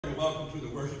welcome to the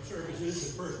worship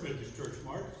services at First Methodist Church,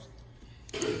 Mark.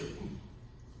 It's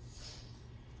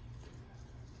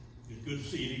good to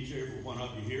see each and every one of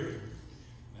you here.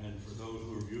 And for those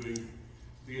who are viewing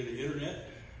via the internet,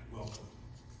 welcome.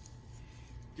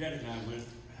 Janet and I went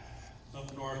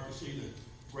up north to see the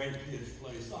grandkids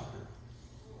play soccer.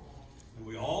 And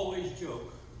we always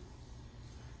joke,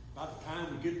 about the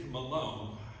time we get to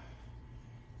Malone,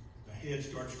 the head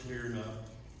starts clearing up,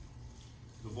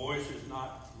 the voice is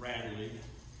not rattling,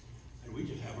 and we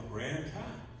just have a grand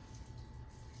time.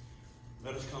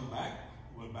 Let us come back,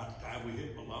 well, about the time we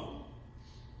hit Malone.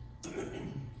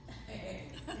 And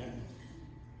I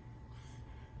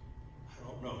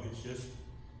don't know, it's just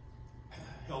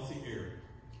healthy air.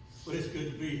 But it's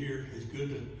good to be here. It's good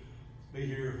to be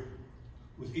here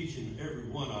with each and every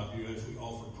one of you as we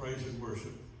offer praise and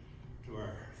worship to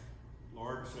our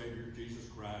Lord and Savior, Jesus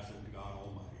Christ, and to God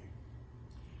Almighty.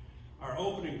 Our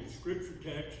opening scripture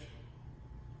text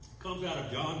comes out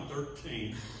of John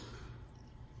 13,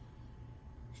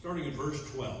 starting in verse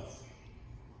 12.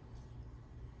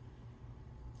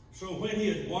 So when he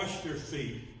had washed their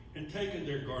feet and taken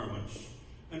their garments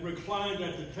and reclined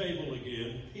at the table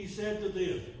again, he said to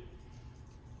them,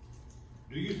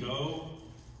 "Do you know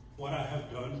what I have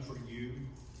done for you?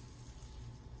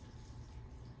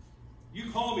 You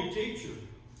call me teacher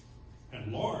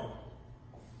and Lord,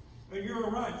 and you're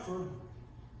right, for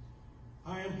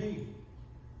I am he.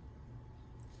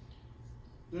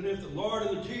 Then if the Lord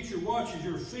and the teacher washes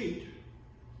your feet,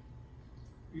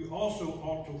 you also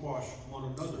ought to wash one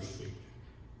another's feet.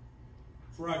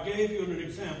 For I gave you an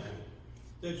example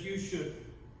that you should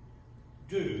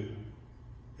do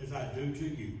as I do to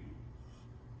you."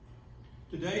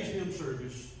 Today's hymn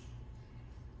service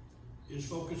is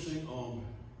focusing on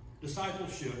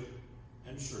discipleship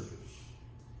and service.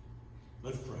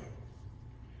 Let's pray.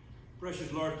 Precious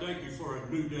Lord, thank you for a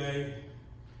new day.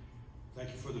 Thank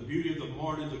you for the beauty of the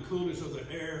morning, the coolness of the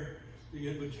air, the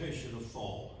invitation of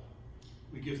fall.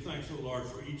 We give thanks, O Lord,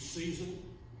 for each season.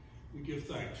 We give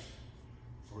thanks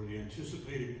for the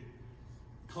anticipated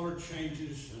color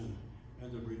changes and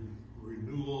the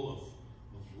renewal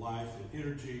of life and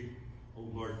energy. Oh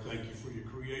Lord, thank you for your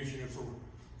creation and for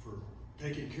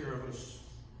taking care of us.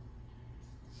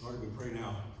 Lord, we pray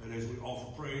now that as we offer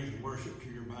praise and worship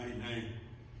to your mighty name,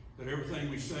 that everything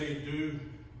we say and do,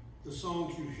 the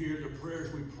songs you hear, the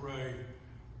prayers we pray,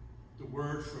 the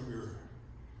words from your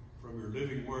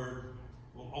living word,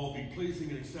 will all be pleasing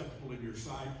and acceptable in your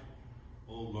sight.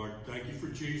 Oh Lord, thank you for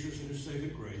Jesus and his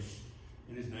saving grace.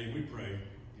 In his name we pray.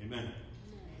 Amen. Amen.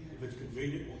 If it's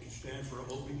convenient, won't you stand for an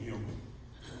opening hymn?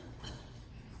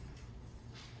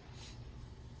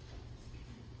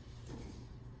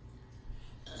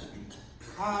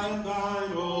 I am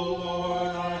thine, O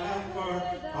Lord, I have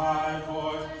heard thy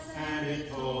voice, and it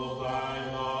told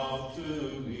thy love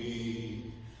to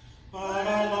me. But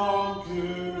I long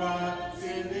to rise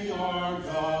in the arms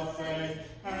of faith,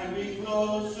 and be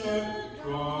closer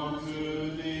drawn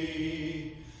to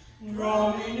thee.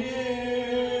 Draw me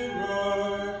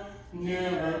nearer,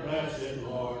 nearer, blessed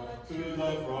Lord, to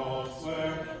the cross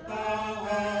where thou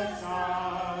hast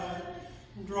died.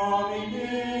 Draw me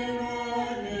nearer,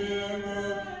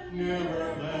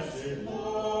 nearer, blessed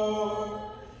Lord,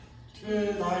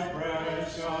 to thy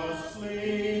precious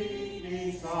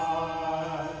sleeping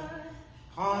side.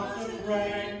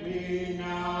 Consecrate me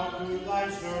now to thy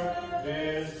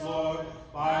service, Lord,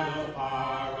 by the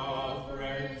power of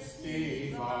grace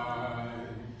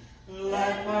divine.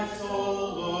 Let my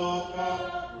soul look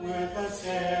up with a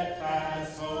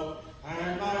steadfast hope,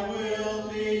 and my will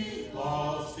be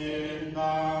lost in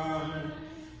thine.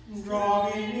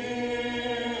 Draw me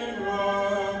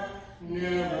nearer,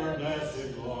 nearer,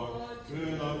 blessed Lord, to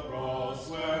the cross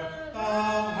where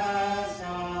thou hast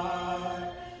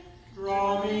died.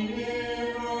 Draw me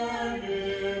nearer,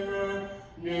 nearer,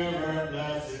 nearer,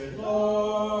 blessed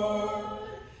Lord,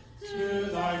 to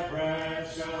thy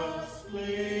precious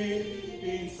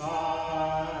bleeding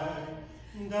side.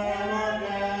 There are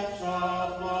depths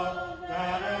of love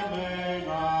that I may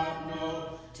not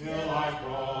know till I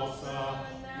cross the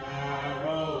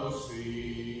narrow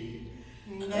sea.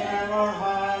 There are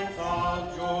heights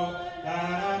of joy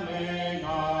that I may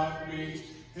not reach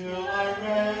till I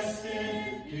rest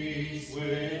in peace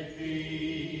with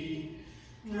thee.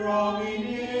 Draw me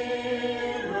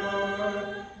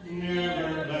nearer,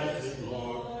 nearer, blessed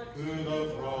Lord, to the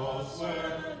cross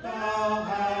where thou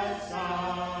hast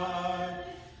died.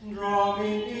 Draw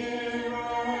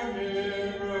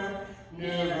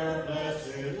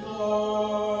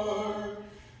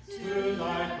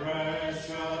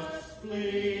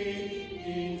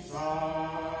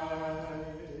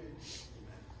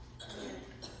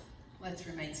Let's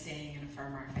remain standing and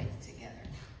affirm our faith together.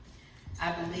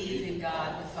 I believe in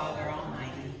God the Father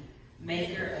Almighty,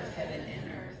 maker of heaven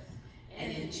and earth,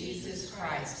 and in Jesus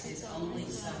Christ, his only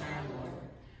Son, our Lord,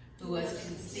 who was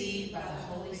conceived by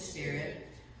the Holy Spirit,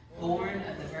 born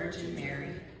of the Virgin Mary,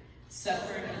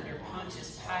 suffered under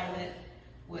Pontius Pilate,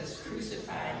 was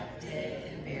crucified,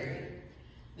 dead, and buried.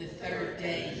 The third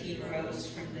day he rose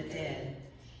from the dead.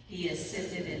 He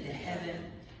ascended into heaven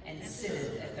and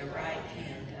sitteth at the right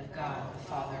hand of God the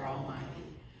Father Almighty.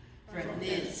 From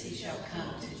thence he shall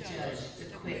come to judge the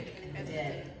quick and the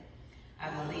dead. I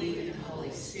believe in the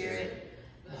Holy Spirit,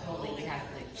 the Holy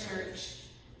Catholic Church,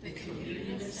 the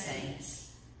communion of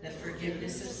saints, the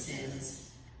forgiveness of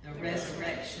sins, the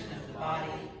resurrection of the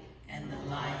body, and the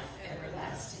life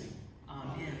everlasting.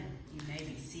 Amen. You may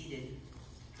be seated.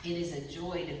 It is a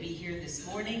joy to be here this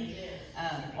morning.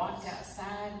 Walked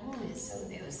outside. Ooh,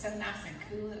 it was so nice and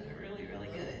cool. It was really, really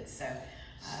good. So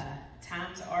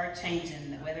times are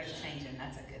changing. The weather's changing.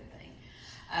 That's a good thing.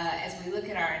 As we look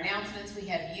at our announcements, we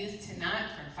have youth tonight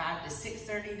from 5 to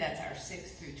 6:30. That's our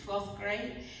 6th through 12th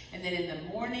grade. And then in the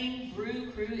morning,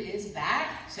 Brew Crew is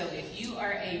back. So if you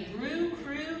are a Brew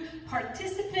Crew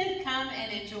participant, come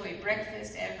and enjoy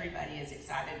breakfast. Everybody is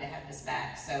excited to have us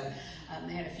back. So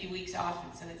they had a few weeks off,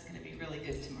 and so it's going to be really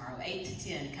good tomorrow. 8 to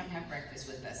 10, come have breakfast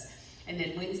with us. And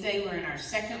then Wednesday, we're in our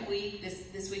second week.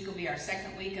 This week will be our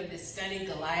second week of this study,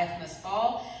 Goliath Must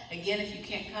Fall. Again, if you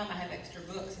can't come, I have extra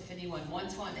books. If anyone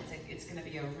wants one, it's going to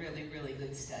be a really, really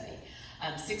good study.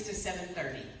 6 to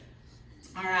 7:30.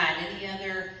 All right, any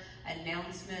other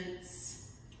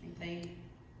announcements? Anything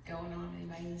going on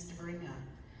anybody needs to bring up?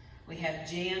 We have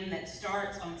Jam that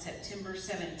starts on September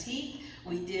 17th.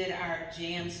 We did our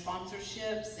Jam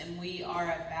sponsorships, and we are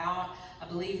about, I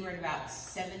believe we're at about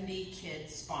 70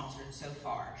 kids sponsored so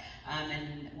far.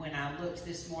 And when I looked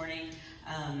this morning,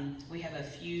 we have a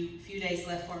few days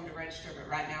left for them to register, but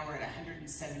right now we're at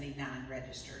 179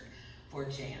 registered for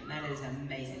Jam. That is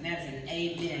amazing. That is an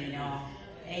amen, y'all.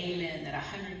 Amen, that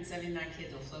 179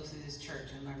 kids will flow through this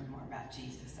church and learn more about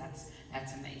Jesus.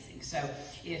 That's amazing. So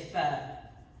if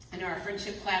and our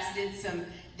friendship class did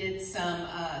some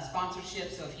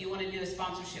sponsorship. So if you want to do a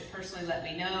sponsorship personally, let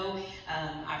me know.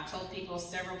 I've told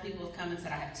several people have come and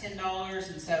said I have $10,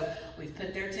 and so we've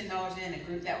put their $10 in and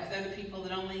grouped that with other people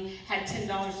that only had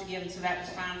 $10 to give, and so that was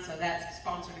fine. So that's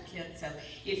sponsored a kid. So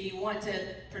if you want to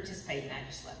participate in that,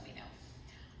 just let me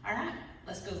know. All right,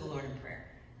 let's go to the Lord in prayer.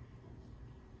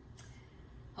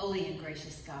 Holy and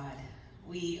gracious God,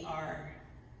 we are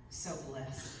so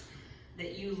blessed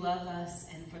that you love us,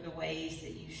 and for the ways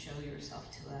that you show yourself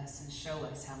to us and show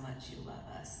us how much you love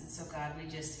us. And so, God, we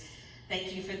just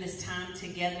thank you for this time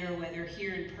together, whether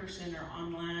here in person or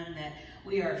online, that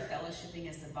we are fellowshipping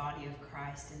as the body of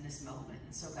Christ in this moment.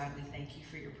 And so, God, we thank you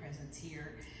for your presence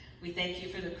here. We thank you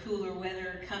for the cooler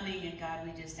weather coming, and God,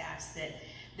 we just ask that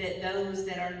those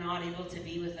that are not able to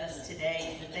be with us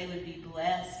today, that they would be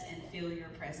blessed and feel your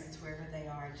presence wherever they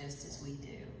are, just as we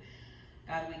do.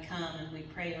 God, we come and we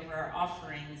pray over our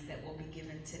offerings that will be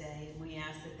given today, and we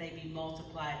ask that they be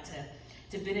multiplied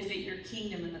to benefit your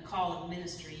kingdom and the call of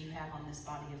ministry you have on this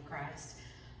body of Christ.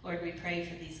 Lord, we pray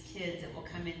for these kids that will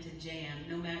come into Jam,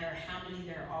 no matter how many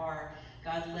there are.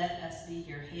 God, let us be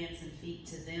your hands and feet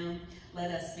to them.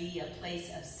 Let us be a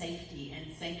place of safety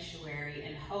and sanctuary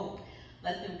and hope.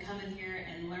 Let them come in here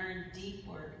and learn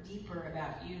deeper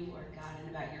about you, Lord God, and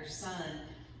about your Son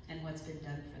and what's been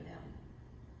done for them.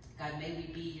 God, may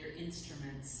we be your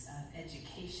instruments of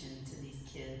education to these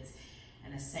kids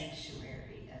and a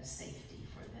sanctuary of safety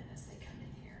for them as they come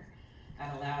in here.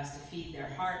 God, allow us to feed their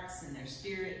hearts and their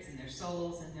spirits and their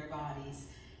souls and their bodies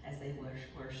as they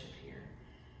worship here.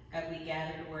 God, we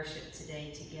gather to worship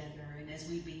today together, and as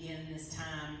we begin this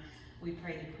time, we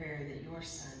pray the prayer that your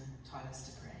Son taught us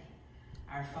to pray.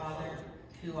 Our Father,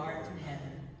 who art in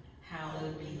heaven,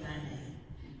 hallowed be thy name.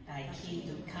 Thy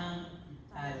kingdom come,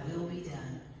 thy will be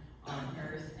done, on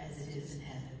earth as it is in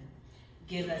heaven.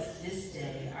 Give us this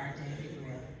day our daily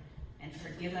bread, and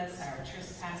forgive us our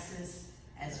trespasses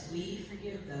as we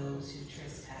forgive those who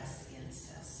trespass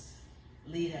against us.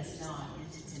 Lead us not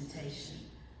into temptation,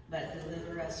 but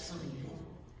deliver us from evil.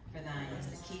 For thine is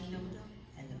the kingdom,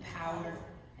 and the power,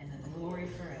 and the glory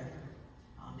forever.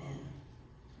 Amen.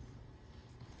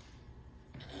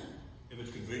 If it's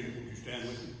convenient, would you stand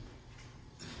with me?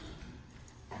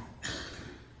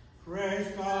 Praise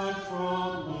God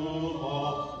from whom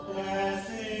all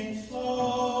blessings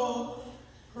flow.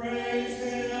 Praise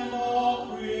him,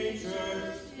 all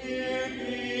creatures here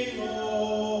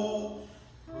below.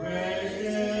 Praise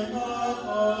him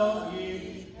above,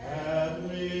 ye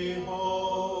heavenly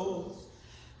hosts.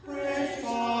 Praise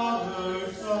Father,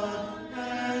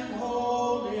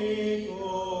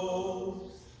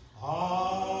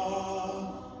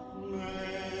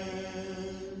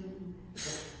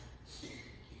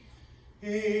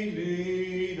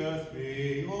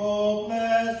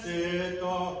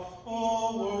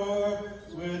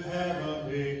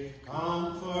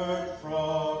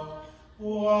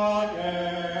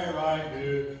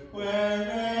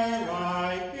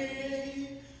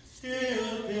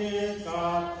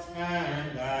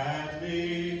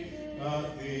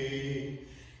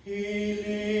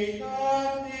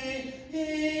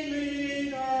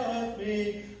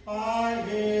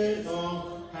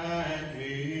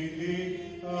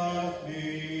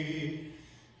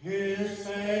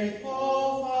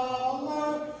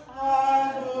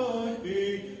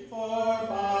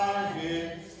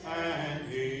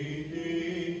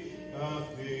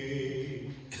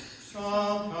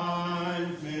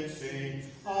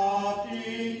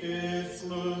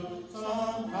 bloom,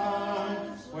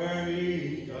 sometimes where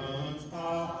Eden's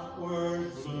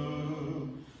powers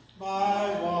bloom.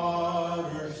 By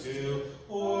water still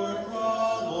or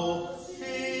trouble,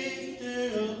 see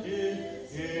still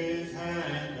 'tis his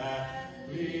hand that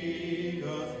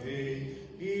leadeth me.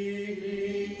 He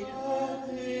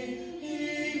leadeth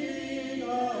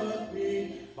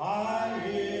me by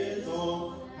his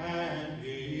own hand.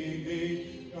 He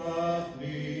leadeth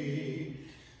me.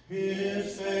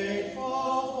 His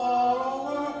faithful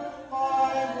follower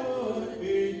I would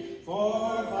be,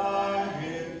 for by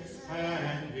his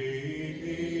hand he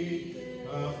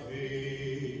leadeth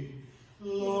me.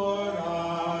 Lord,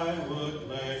 I would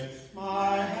place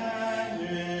my hand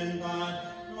in thine,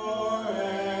 nor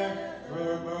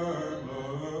ever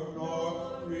murmur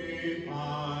nor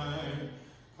repine.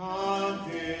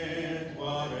 Content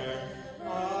whatever I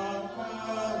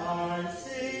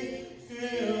see,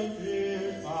 still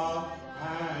 'tis thy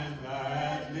hand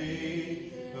that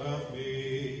leadeth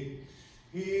me.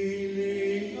 He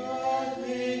leadeth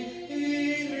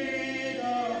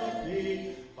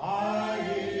me by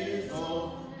his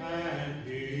own hand.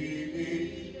 He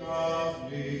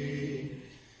leadeth me.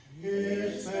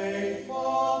 His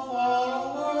faithful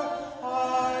follower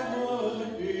I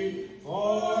would be,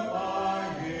 for by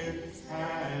his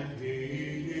hand he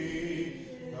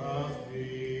leadeth me.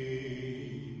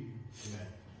 Amen.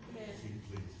 Seat,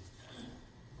 please.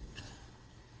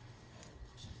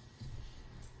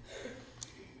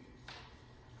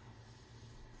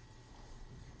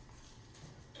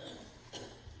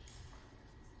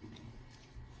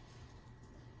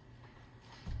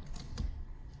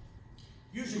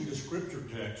 Using the scripture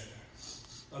text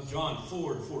of John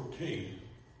 4:14,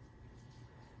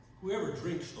 whoever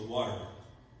drinks the water,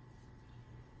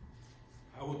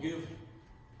 I will give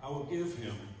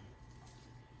him.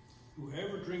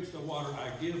 Whoever drinks the water I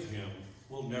give him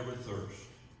will never thirst.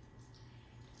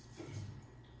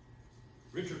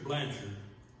 Richard Blanchard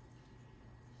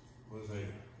was a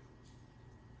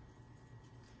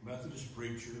Methodist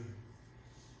preacher,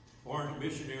 born to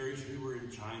missionaries who were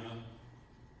in China.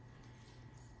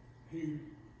 He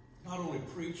not only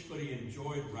preached, but he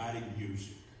enjoyed writing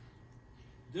music.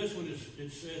 This one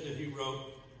it's said that he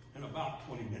wrote in about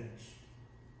 20 minutes.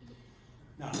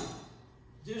 Now,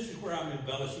 this is where I'm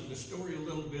embellishing the story a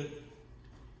little bit.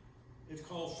 It's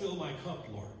called Fill My Cup,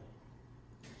 Lord.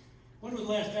 When was the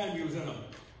last time you was in a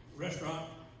restaurant,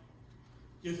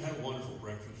 just had a wonderful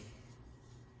breakfast,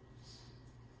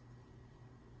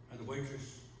 and the wait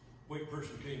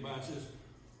person came by and says,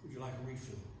 would you like a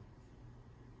refill?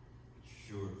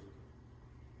 Sure.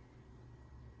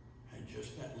 And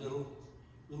just that little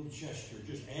gesture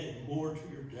just added more to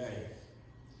your day.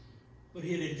 But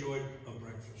he had enjoyed a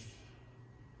breakfast,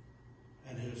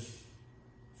 and his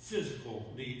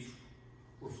physical needs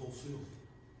were fulfilled.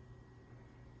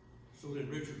 So then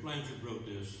Richard Blanchard wrote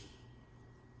this: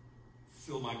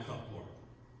 fill my cup, Lord.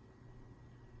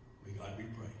 May God be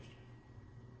praised.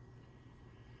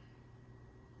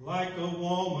 Like a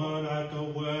woman at the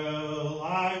well,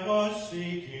 I was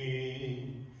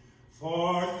seeking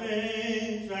for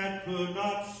things that could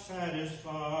not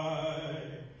satisfy.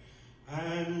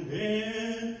 And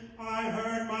then I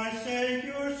heard my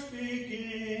Savior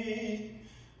speaking,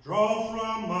 draw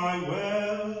from my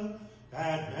well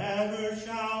that never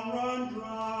shall run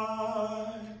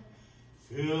dry.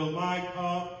 Fill my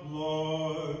cup,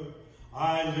 Lord,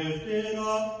 I lift it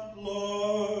up,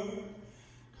 Lord.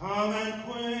 Come and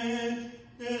quench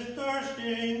this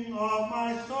thirsting of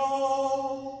my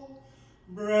soul.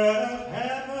 Bread of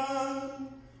heaven,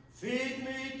 feed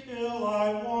me till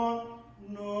I want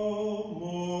no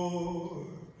more.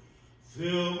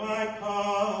 Fill my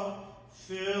cup,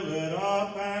 fill it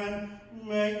up, and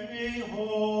make me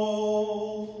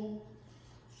whole.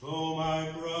 So, my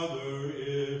brother,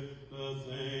 if the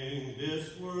thing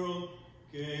this world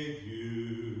gave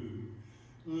you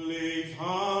leaves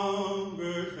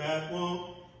hungers that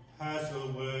won't pass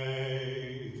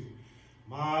away,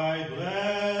 my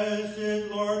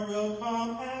blessed Lord will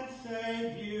come and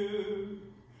save you,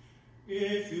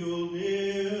 if you'll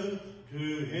kneel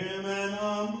to him and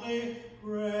humbly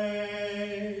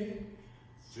pray.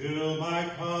 Fill my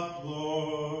cup,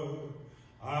 Lord,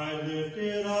 I lift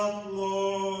it up,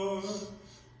 Lord.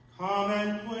 Come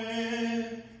and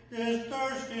quench this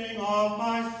thirsting of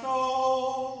my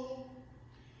soul.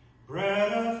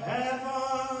 Bread of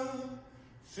heaven,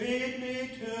 feed me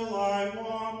till I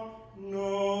want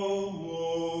no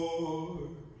more.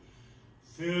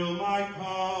 Fill my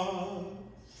cup,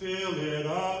 fill it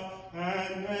up,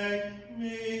 and make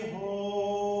me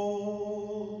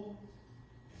whole.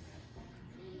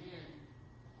 Amen.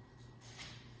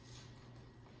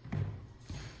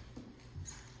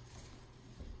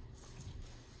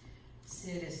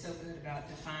 Sid is so good about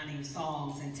defining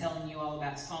songs and telling you all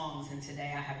about songs, and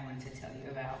today I have one to tell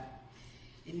you about.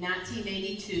 In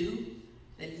 1982,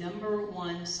 the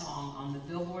 #1 song on the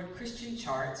Billboard Christian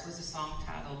charts was a song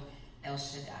titled El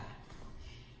Shaddai.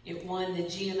 It won the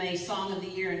GMA Song of the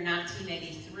Year in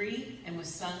 1983 and was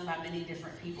sung by many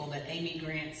different people, but Amy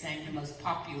Grant sang the most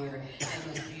popular and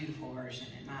most beautiful version,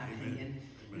 in my opinion.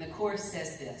 And the chorus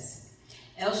says this: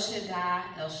 El Shaddai,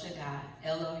 El Shaddai,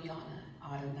 Eloyana,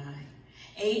 Adonai.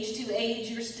 Age to age,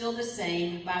 you're still the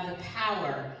same by the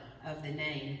power of the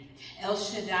name. El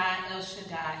Shaddai, El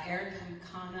Shaddai,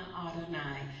 Erkamkana,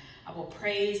 Adonai. I will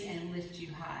praise and lift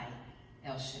you high,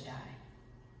 El Shaddai.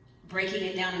 Breaking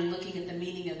it down and looking at the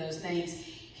meaning of those names,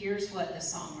 here's what the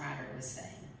songwriter was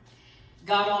saying.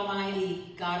 God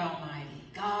Almighty,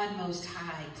 God Most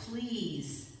High,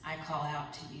 please, I call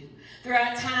out to you.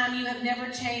 Throughout time, you have never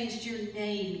changed. Your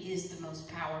name is the most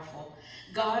powerful.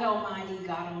 God Almighty,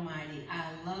 I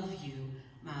love you,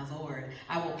 my Lord.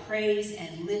 I will praise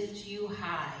and lift you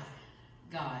high,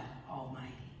 God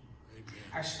Almighty. Amen.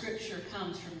 Our scripture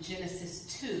comes from Genesis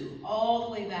 2, all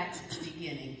the way back to the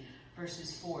beginning,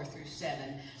 verses 4 through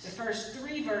 7. The first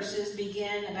 3 verses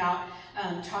begin about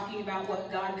talking about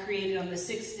what God created on the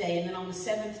 6th day, and then on the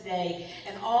 7th day,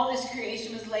 and all this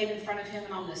creation was laid in front of him,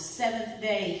 and on the 7th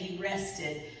day he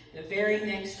rested. The very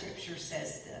next scripture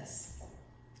says this: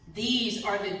 these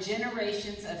are the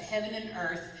generations of heaven and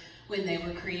earth when they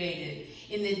were created,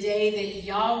 in the day that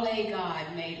Yahweh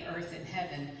God made earth and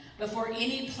heaven, before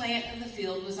any plant of the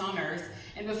field was on earth,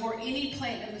 and before any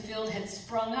plant of the field had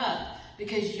sprung up,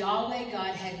 because Yahweh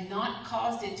God had not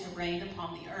caused it to rain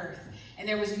upon the earth, and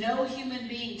there was no human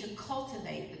being to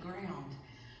cultivate the ground.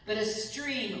 But a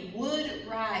stream would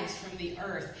rise from the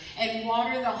earth and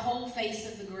water the whole face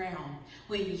of the ground,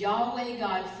 when Yahweh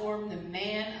God formed the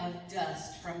man of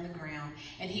dust from the ground,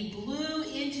 and he blew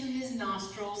into his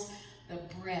nostrils the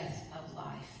breath of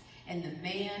life, and the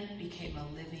man became a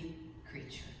living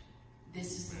creature.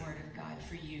 This is the word of God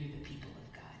for you, the people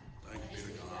of God. Thank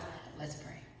you, God. Let's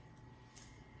pray.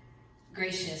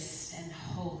 Gracious and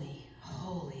holy,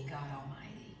 holy God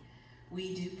Almighty,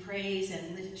 we do praise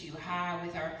and lift you high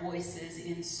with our voices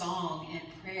in song and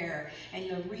prayer and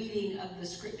the reading of the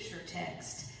scripture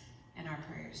text and our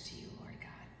prayers to you, Lord God.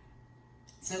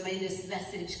 So may this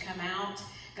message come out.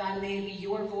 God, may it be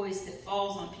your voice that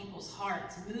falls on people's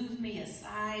hearts. Move me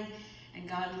aside, and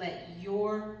God, let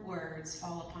your words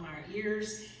fall upon our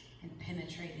ears and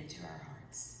penetrate into our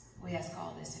hearts. We ask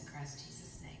all this in Christ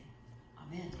Jesus' name.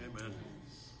 Amen. Amen.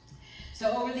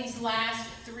 So over these last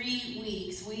 3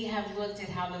 weeks, we have looked at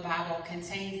how the Bible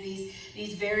contains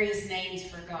these various names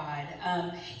for God,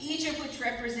 each of which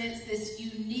represents this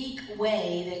unique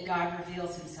way that God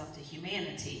reveals himself to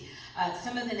humanity.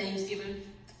 Some of the names given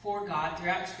for God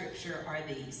throughout Scripture are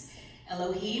these: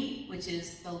 Elohim, which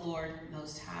is the Lord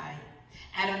Most High;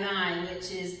 Adonai,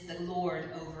 which is the Lord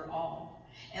over all;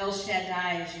 El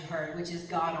Shaddai, as you heard, which is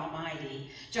God Almighty;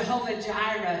 Jehovah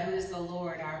Jireh, who is the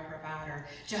Lord, our provider;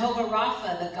 Jehovah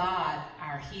Rapha, the God,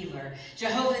 our healer;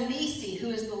 Jehovah Nisi,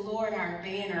 who is the Lord, our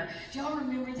banner. Do y'all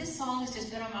remember, this song has just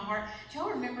been on my heart. Do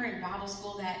y'all remember in Bible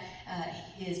school that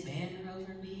his banner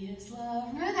over me is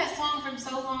love? Remember that song from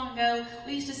so long ago?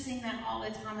 We used to sing that all the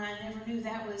time, and I never knew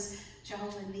that was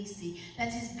Jehovah Nisi.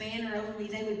 That's his banner over me.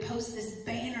 They would post this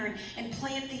banner and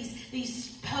plant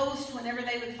these posts whenever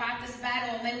they would fight this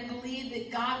battle, and they would believe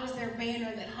that God was their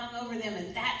banner that hung over them,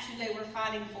 and that's who they were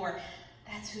fighting for.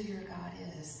 That's who your God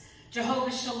is.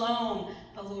 Jehovah Shalom,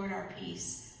 the Lord our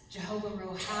peace; Jehovah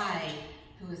Rohai,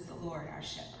 who is the Lord our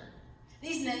shepherd.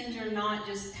 These names are not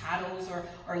just titles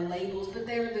or labels, but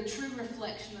they are the true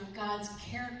reflection of God's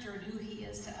character and who he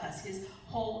is to us, his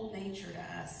whole nature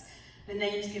to us. The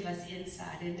names give us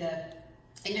insight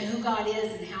into who God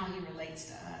is and how he relates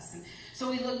to us. And so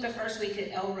we looked the first week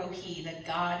at El Rohi, the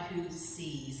God who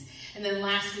sees. And then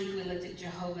last week we looked at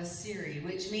Jehovah Siri,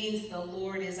 which means the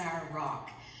Lord is our rock.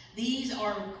 These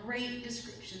are great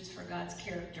descriptions for God's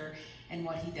character and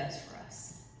what he does for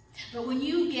us. But when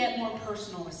you get more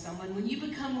personal with someone, when you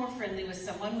become more friendly with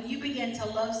someone, when you begin to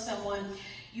love someone,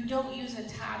 you don't use a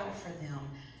title for them.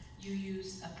 You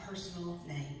use a personal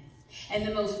name. And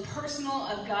the most personal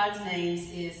of God's names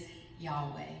is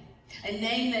Yahweh, a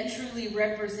name that truly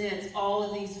represents all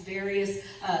of these various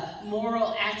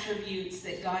moral attributes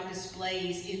that God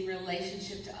displays in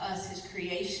relationship to us, his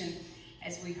creation,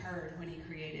 as we heard when he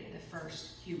created the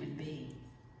first human being.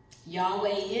 Yahweh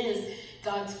is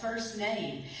God's first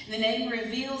name. The name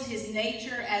reveals his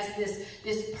nature as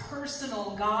this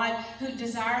personal God who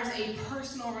desires a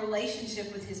personal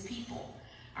relationship with his people.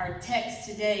 our text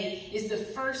today is the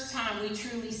first time we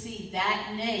truly see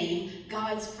that name,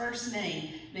 God's first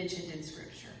name, mentioned in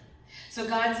Scripture. So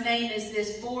God's name is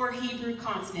this 4 Hebrew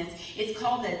consonants. It's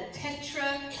called a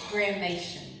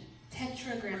tetragrammation.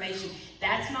 Tetragrammation.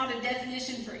 That's not a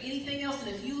definition for anything else.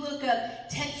 And if you look up,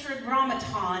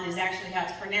 tetragrammaton is actually how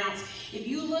it's pronounced. If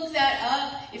you look that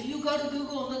up, if you go to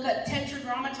Google and look up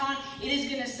tetragrammaton, it is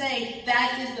going to say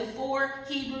that is the 4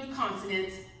 Hebrew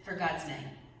consonants for God's name.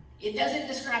 It doesn't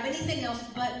describe anything else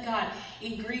but God.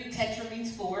 In Greek, tetra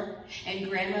means 4, and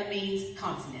gramma means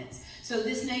consonants. So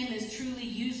this name is truly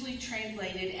usually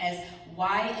translated as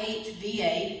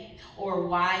YHWH or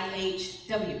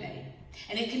YHWH.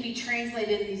 And it can be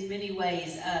translated in these many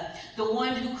ways. The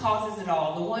one who causes it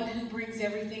all, the one who brings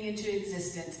everything into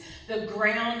existence, the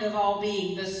ground of all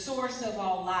being, the source of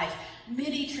all life.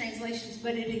 Many translations,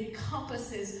 but it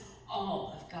encompasses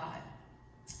all of God.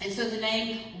 And so the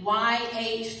name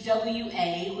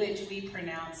YHWH, which we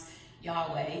pronounce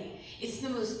Yahweh, it's the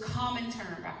most common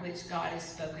term by which God is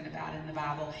spoken about in the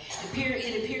Bible.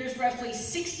 It appears roughly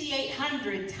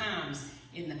 6,800 times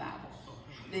in the Bible.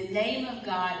 The name of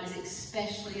God is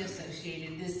especially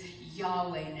associated, this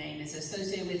Yahweh name is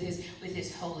associated with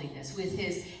his holiness, with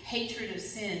his hatred of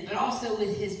sin, but also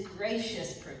with his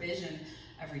gracious provision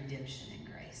of redemption and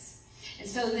grace. And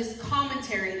so this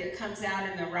commentary that comes out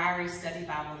in the Ryrie Study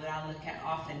Bible that I look at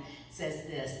often says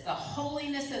this: the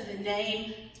holiness of the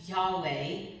name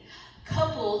Yahweh,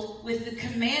 coupled with the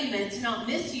commandment to not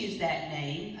misuse that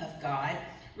name of God,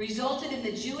 resulted in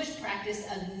the Jewish practice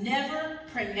of never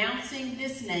pronouncing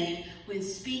this name when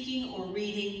speaking or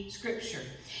reading Scripture.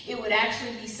 It would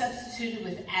actually be substituted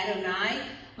with Adonai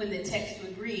when the text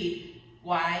would read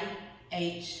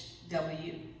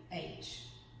YHWH.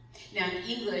 Now in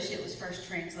English it was first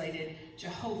translated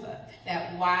Jehovah.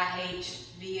 That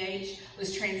YHWH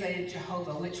was translated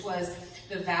Jehovah, which was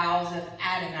the vowels of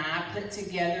Adonai put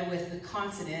together with the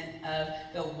consonant of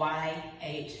the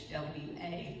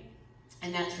YHWH.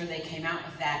 And that's where they came out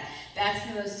with that. That's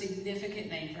the most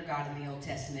significant name for God in the Old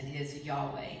Testament is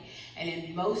Yahweh. And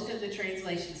in most of the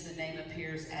translations, the name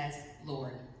appears as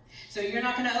Lord. So you're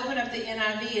not going to open up the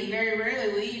NIV, and very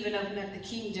rarely will you even open up the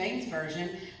King James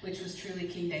Version, which was truly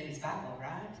King David's Bible,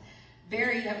 right?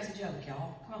 That was a joke,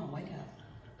 y'all. Come on, wake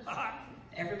up.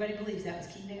 Everybody believes that was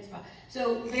King David's Bible.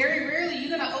 So very rarely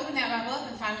you're going to open that Bible up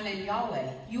and find the name Yahweh.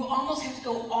 You almost have to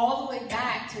go all the way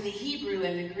back to the Hebrew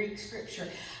and the Greek scripture.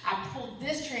 I pulled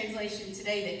this translation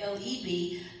today, the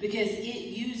LEB, because it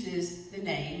uses the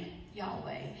name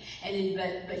Yahweh.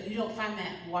 But you don't find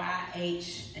that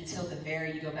YH until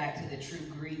you go back to the true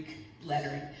Greek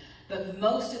lettering. But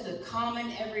most of the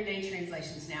common everyday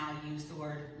translations now use the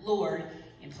word Lord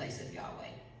in place of Yahweh.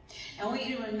 I want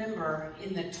you to remember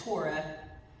in the Torah,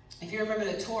 if you remember,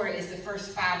 the Torah is the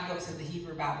first 5 books of the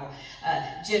Hebrew Bible.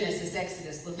 Genesis,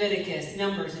 Exodus, Leviticus,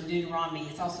 Numbers, and Deuteronomy.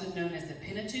 It's also known as the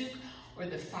Pentateuch, or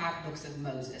the 5 books of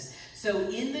Moses. So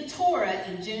in the Torah,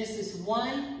 in Genesis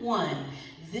 1:1,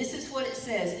 this is what it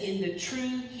says in the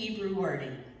true Hebrew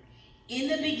wording. In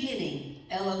the beginning,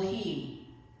 Elohim,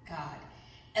 God.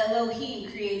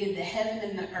 Elohim created the heaven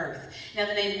and the earth. Now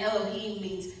the name Elohim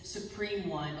means supreme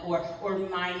one or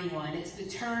mighty one. It's the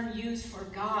term used for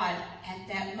God at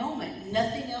that moment.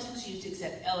 Nothing else was used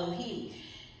except Elohim.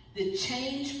 The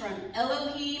change from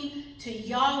Elohim to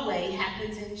Yahweh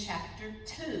happens in chapter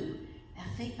 2. Now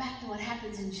think back to what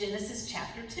happens in Genesis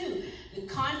chapter 2. The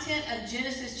content of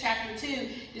Genesis chapter 2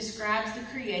 describes the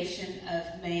creation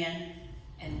of man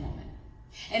and woman.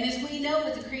 And as we know,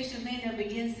 with the creation of man, there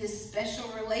begins this special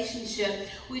relationship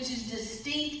which is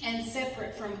distinct and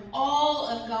separate from all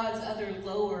of God's other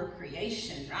lower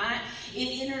creation, right?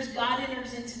 God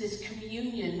enters into this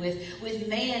communion with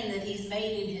man that he's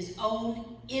made in his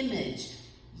own image.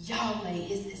 Yahweh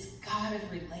is this God of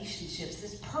relationships,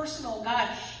 this personal God.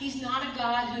 He's not a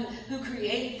God who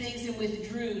created things and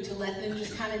withdrew to let them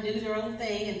just kind of do their own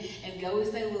thing and go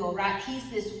as they will, right? He's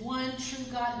this one true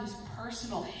God who's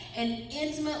personal and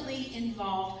intimately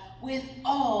involved with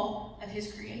all of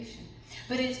his creation.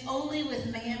 But it's only with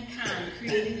mankind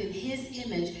created in his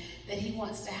image that he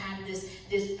wants to have this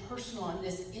personal and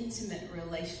this intimate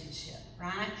relationship,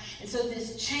 right? And so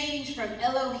this change from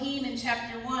Elohim in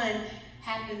chapter 1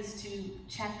 happens to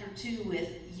chapter 2 with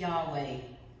Yahweh.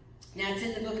 Now, it's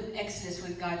in the book of Exodus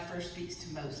when God first speaks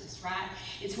to Moses, right?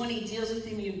 It's when he deals with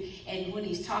him and when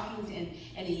he's talking,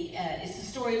 it's the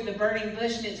story of the burning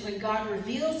bush, and it's when God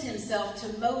reveals himself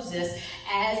to Moses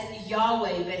as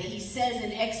Yahweh. But he says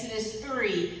in Exodus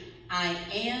 3, I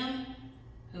am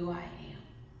who I am.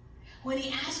 When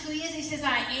he asks who he is, he says,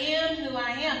 I am who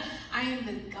I am. I am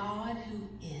the God who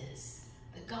is.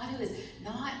 The God who is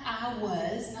not I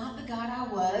was, not the God I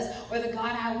was, or the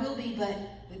God I will be, but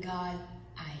the God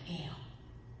I am.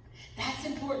 That's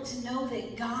important to know,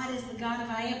 that God is the God of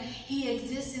I am. He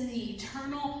exists in the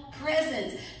eternal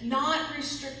presence, not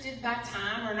restricted by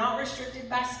time or not restricted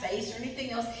by space or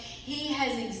anything else. He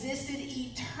has existed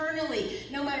eternally,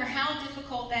 no matter how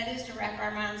difficult that is to wrap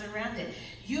our minds around it.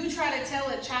 You try to tell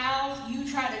a child, you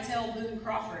try to tell Boone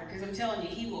Crawford, because I'm telling you,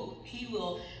 he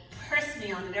will press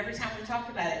me on it every time we talk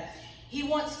about it. He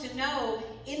wants to know,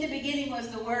 in the beginning was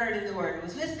the Word, and the Word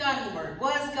was with God, and the Word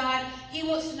was God. He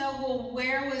wants to know, well,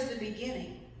 where was the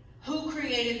beginning? Who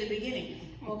created the beginning?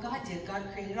 Well, God did. God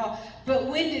created it all. But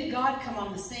when did God come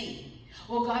on the scene?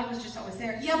 Well, God was just always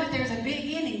there. Yeah, but there's a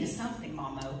beginning to something,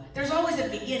 Mamo. There's always a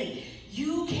beginning.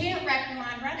 You can't wrap your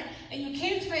mind around it, and you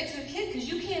can't explain it to a kid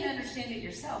because you can't understand it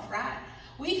yourself, right?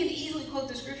 We can easily quote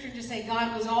the scripture and just say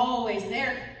God was always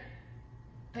there.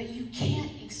 But you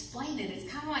can't explain it. It's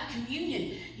kind of like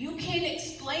communion. You can't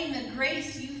explain the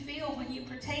grace you feel when you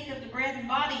partake of the bread and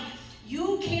body.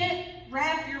 You can't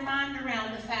wrap your mind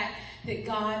around the fact that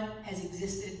God has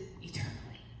existed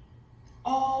eternally.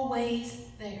 Always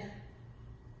there.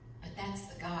 But that's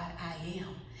the God I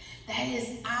am. That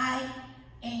is, I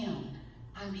am.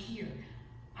 I'm here.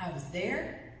 I was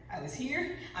there. I was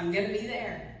here. I'm going to be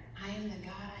there. I am the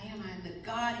God I am. I am the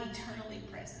God eternally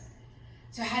present.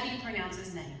 So how do you pronounce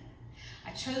his name?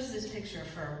 I chose this picture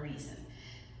for a reason,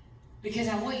 because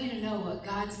I want you to know what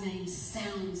God's name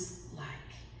sounds like.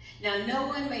 Now, no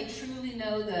one may truly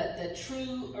know the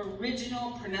true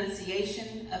original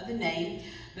pronunciation of the name,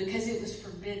 because it was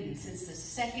forbidden since the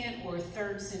 2nd or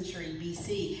 3rd century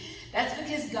BC. That's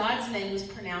because God's name was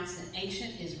pronounced in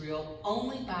ancient Israel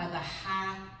only by the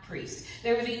high priest.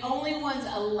 They were the only ones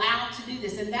allowed to do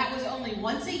this, and that was only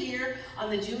once a year on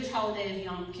the Jewish holiday of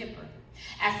Yom Kippur.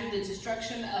 After the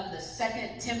destruction of the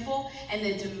Second Temple and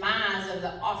the demise of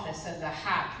the office of the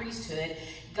high priesthood,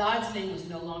 God's name was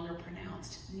no longer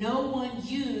pronounced. No one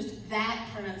used that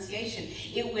pronunciation.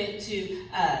 It went to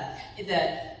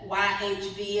the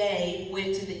YHWH,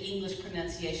 went to the English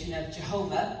pronunciation of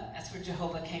Jehovah. That's where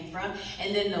Jehovah came from.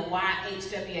 And then the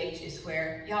YHWH is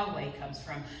where Yahweh comes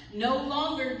from. No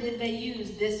longer did they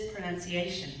use this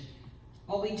pronunciation.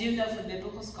 What we do know from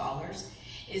biblical scholars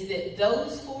is that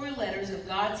those 4 letters of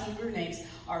God's Hebrew names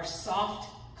are soft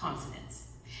consonants.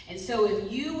 And so if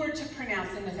you were to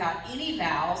pronounce them without any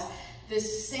vowels, the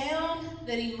sound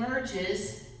that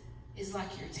emerges is like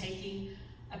you're taking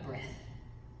a breath.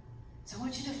 So I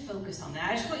want you to focus on that.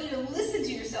 I just want you to listen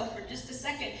to yourself for just a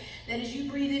second, that as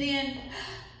you breathe it in,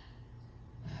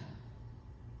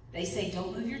 they say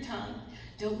don't move your tongue,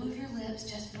 don't move your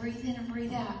lips, just breathe in and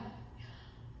breathe out.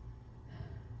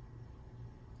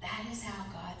 That is how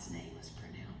God's name was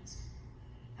pronounced.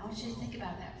 I want you to think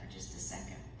about that for just a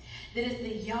second. That if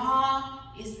the Yah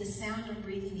is the sound of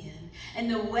breathing in, and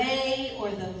the Way or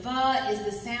the Va is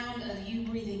the sound of you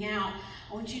breathing out,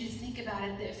 I want you to think about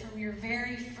it, that from your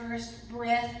very first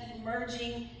breath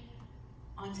emerging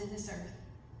onto this earth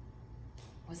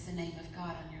was the name of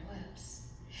God on your lips.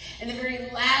 And the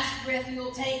very last breath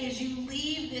you'll take as you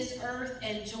leave this earth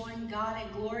and join God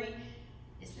in glory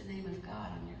is the name of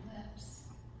God on your lips.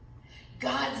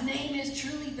 God's name is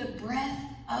truly the breath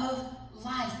of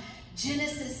life.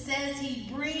 Genesis says he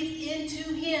breathed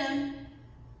into him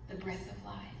the breath of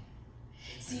life.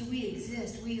 See, we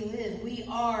exist, we live, we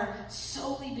are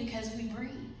solely because we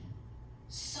breathe.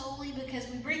 Solely because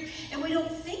we breathe. And we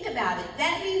don't think about it.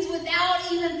 That means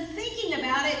without even thinking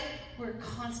about it, we're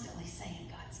constantly saying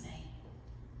God's name.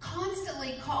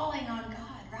 Constantly calling on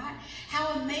God, right?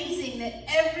 How amazing that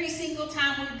every single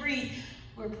time we breathe,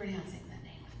 we're pronouncing the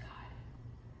name of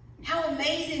God. How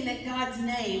amazing that God's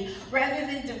name, rather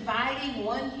than dividing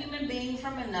one human being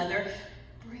from another,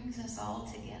 brings us all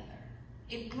together.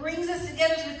 It brings us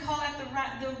together as we call out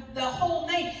the whole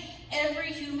name. Every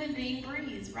human being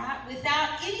breathes, right?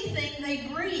 Without anything, they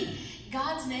breathe.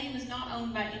 God's name is not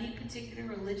owned by any particular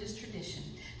religious tradition.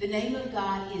 The name of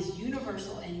God is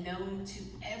universal and known to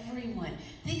everyone.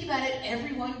 Think about it,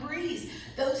 everyone breathes.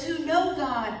 Those who know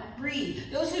God breathe.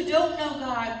 Those who don't know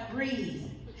God breathe.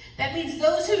 That means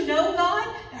those who know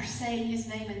God are saying his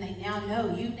name, and they now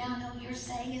know. You now know you're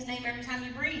saying his name every time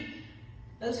you breathe.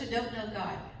 Those who don't know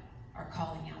God are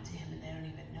calling out to him, and they don't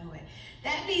even know it.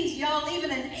 That means, y'all, even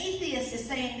an atheist is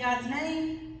saying God's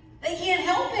name. They can't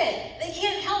help it. They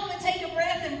can't help but take a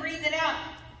breath and breathe it out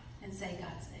and say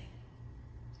God's name.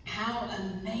 How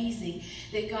amazing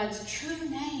that God's true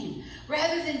name,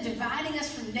 rather than dividing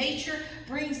us from nature,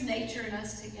 brings nature and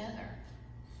us together.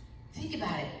 Think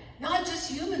about it. Not just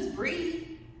humans breathe.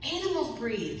 Animals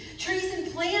breathe. Trees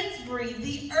and plants breathe.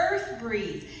 The earth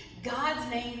breathes. God's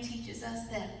name teaches us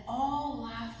that all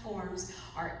life forms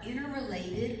are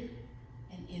interrelated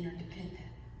and interdependent.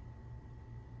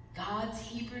 God's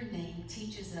Hebrew name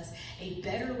teaches us a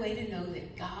better way to know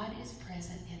that God is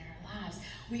present in our lives.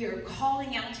 We are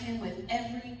calling out to him with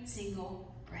every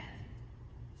single breath.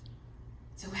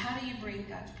 So how do you bring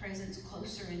God's presence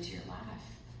closer into your life?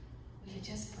 Well, you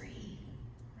just breathe,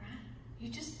 right? You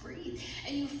just breathe.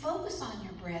 And you focus on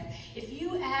your breath. If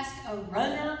you ask a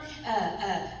runner,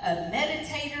 a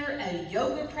meditator, a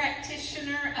yoga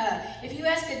practitioner, if you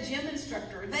ask a gym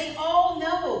instructor, they all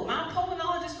know. My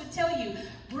pulmonologist would tell you,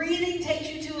 breathing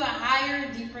takes you to a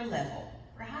higher, deeper level,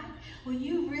 right? When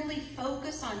you really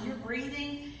focus on your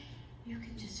breathing, you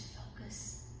can just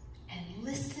focus and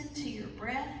listen to your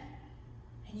breath,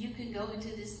 and you can go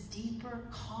into this deeper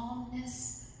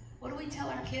calmness. What do we tell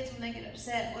our kids when they get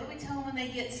upset? What do we tell them when they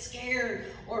get scared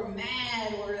or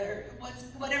mad or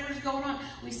whatever's going on?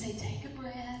 We say, take a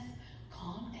breath,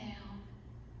 calm down,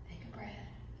 take a breath.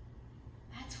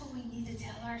 That's what we need to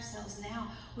tell ourselves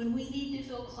now. When we need to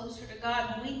feel closer to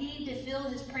God, when we need to feel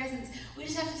his presence, we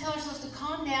just have to tell ourselves to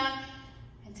calm down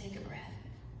and take a breath.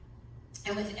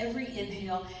 And with every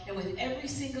inhale and with every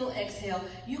single exhale,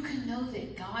 you can know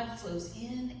that God flows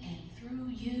in and through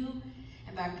you.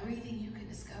 And by breathing, you can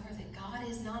discover that God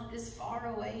is not this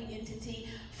far away entity,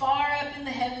 far up in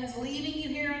the heavens, leaving you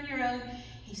here on your own.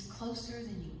 He's closer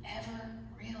than you ever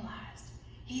realized.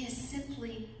 He is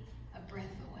simply a breath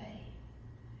away.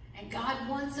 And God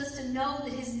wants us to know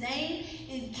that his name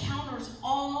encounters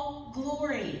all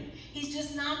glory. He's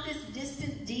just not this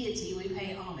distant deity we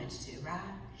pay homage to, right?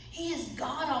 He is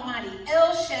God Almighty,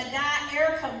 El Shaddai,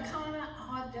 Erkam Kana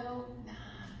Adonai.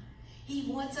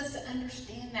 He wants us to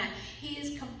understand that. He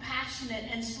is compassionate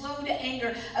and slow to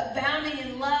anger, abounding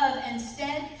in love and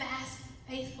steadfast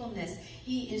faithfulness.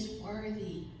 He is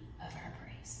worthy of our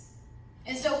praise.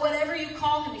 And so whatever you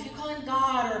call him, if you call him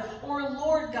God or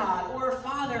Lord God or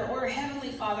Father or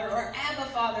Heavenly Father or Abba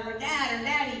Father or Dad or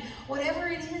Daddy, whatever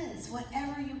it is,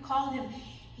 whatever you call him,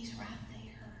 he's right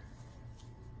there.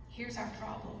 Here's our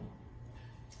problem.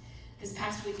 This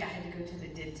past week I had to go to the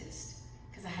dentist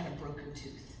because I had a broken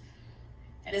tooth.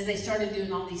 And as they started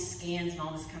doing all these scans and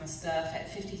all this kind of stuff,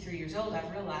 at 53 years old,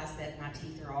 I've realized that my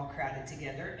teeth are all crowded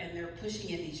together and they're pushing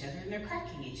into each other and they're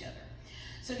cracking each other.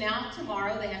 So now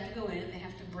tomorrow they have to go in and they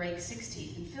have to break 6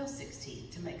 teeth and fill 6 teeth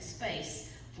to make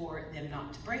space for them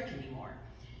not to break anymore.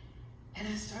 And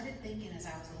I started thinking as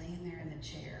I was laying there in the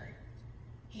chair,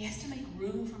 he has to make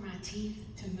room for my teeth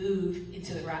to move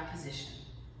into the right position.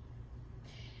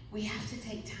 We have to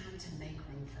take time to make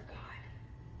room for God.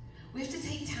 We have to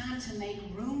take time to make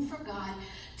room for God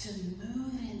to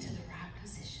move into the right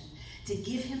position, to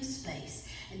give him space.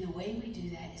 And the way we do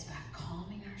that is by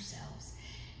calming ourselves,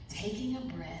 taking a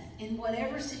breath in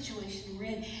whatever situation we're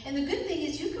in. And the good thing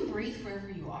is you can breathe wherever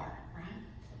you are, right?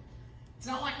 It's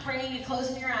not like praying and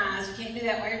closing your eyes. You can't do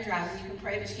that while you're driving. You can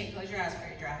pray, but you can't close your eyes while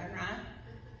you're driving, right?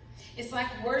 It's like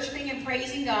worshiping and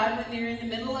praising God when you're in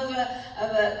the middle of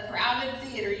a crowded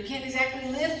theater. You can't exactly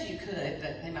lift. You could,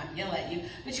 but they might yell at you.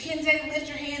 But you can't exactly lift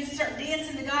your hands and start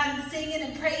dancing to God and singing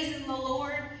and praising the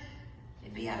Lord.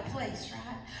 It'd be out of place,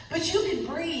 right? But you can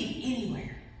breathe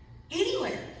anywhere.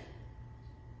 Anywhere.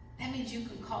 That means you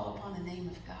can call upon the name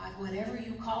of God, whatever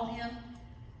you call him,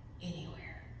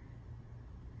 anywhere.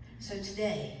 So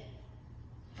today,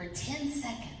 for 10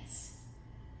 seconds,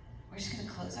 we're just going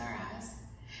to close our eyes.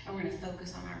 And we're going to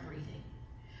focus on our breathing.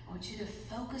 I want you to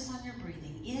focus on your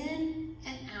breathing, in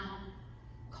and out,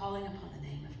 calling upon the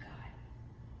name of God.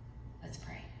 Let's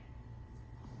pray.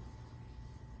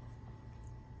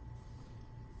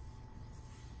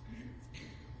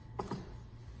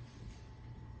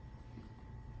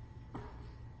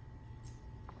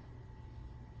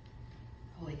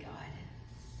 Holy God,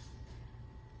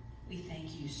 we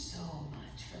thank you so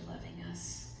much for loving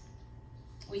us.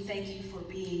 We thank you for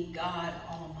being God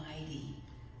Almighty.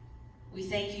 We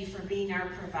thank you for being our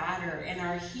provider and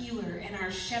our healer and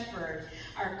our shepherd,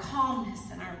 our calmness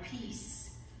and our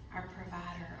peace, our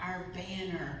provider, our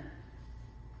banner,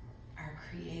 our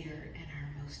creator, and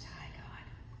our most high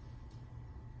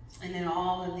God. And in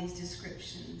all of these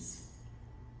descriptions,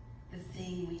 the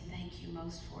thing we thank you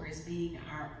most for is being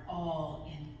our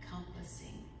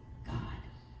all-encompassing God.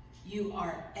 You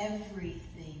are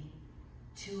everything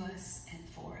to us and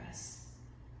for us.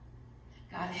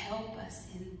 God, help us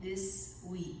in this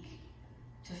week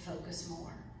to focus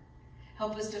more.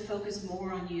 Help us to focus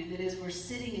more on you, that as we're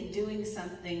sitting and doing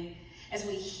something, as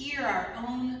we hear our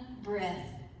own breath,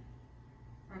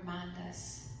 remind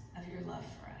us of your love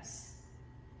for us.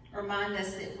 Remind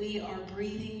us that we are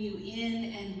breathing you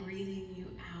in and breathing you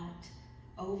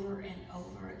out over and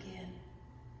over again.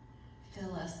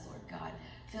 Fill us, Lord God.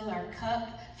 Fill our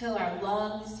cup, fill our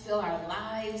lungs, fill our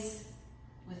lives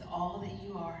with all that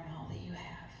you are and all that you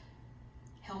have.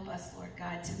 Help us, Lord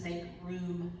God, to make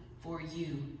room for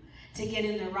you, to get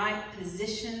in the right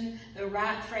position, the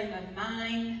right frame of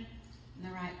mind, and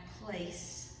the right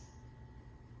place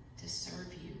to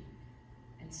serve you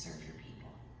and serve your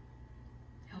people.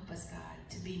 Help us, God,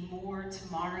 to be more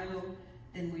tomorrow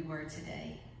than we were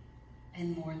today,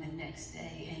 and more the next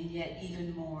day, and yet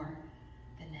even more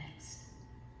the next.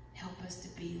 Help us to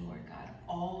be, Lord God,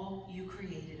 all you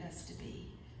created us to be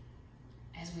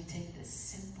as we take this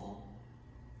simple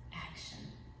action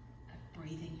of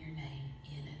breathing your name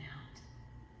in and out.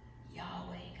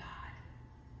 Yahweh God,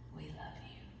 we love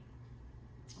you.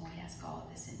 And we ask all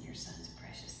of this in your Son's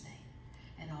precious name.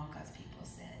 And all God's people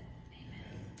said,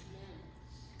 amen.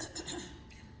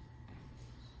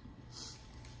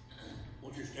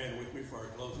 Won't you stand with me for our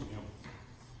closing hymn?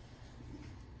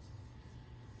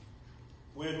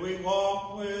 When we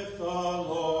walk with the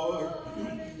Lord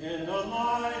in the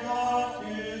light of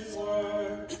his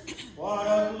word, what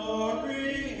a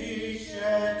glory he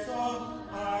sheds on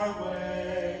our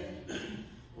way.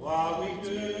 While we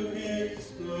do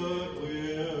his good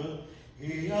will,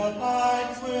 he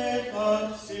abides with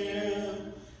us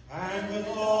still, and with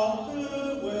all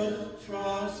who will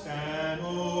trust and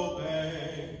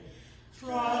obey.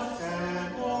 Trust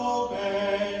and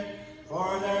obey,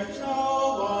 for there's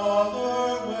no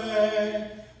other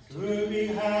way to be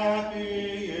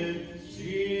happy in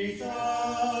Jesus,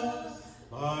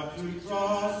 but to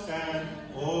trust and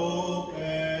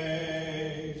obey.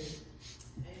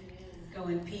 Amen. Go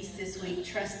in peace this week,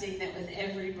 trusting that with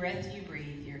every breath you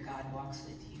breathe, your God walks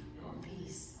with you.